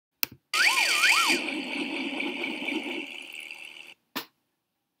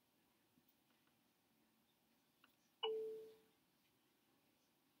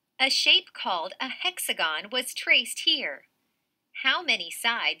A shape called a hexagon was traced here. How many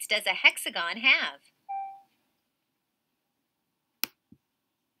sides does a hexagon have?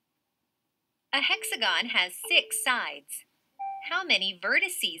 A hexagon has 6 sides. How many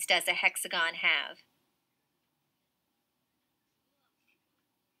vertices does a hexagon have?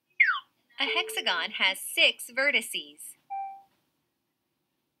 A hexagon has 6 vertices.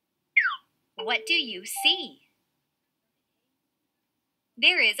 What do you see?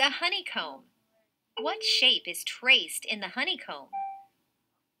 There is a honeycomb. What shape is traced in the honeycomb?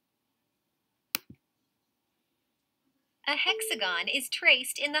 A hexagon is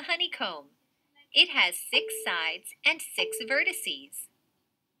traced in the honeycomb. It has 6 sides and 6 vertices.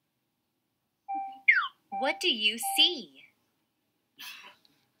 What do you see?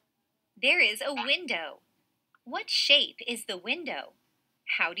 There is a window. What shape is the window?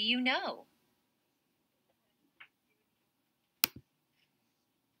 How do you know?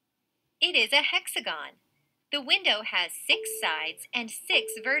 It is a hexagon. The window has 6 sides and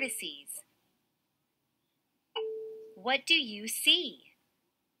 6 vertices. What do you see?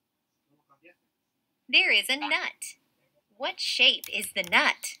 There is a nut. What shape is the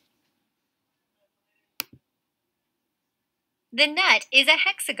nut? The nut is a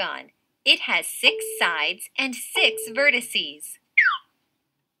hexagon. It has 6 sides and 6 vertices.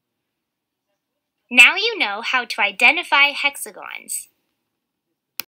 Now you know how to identify hexagons.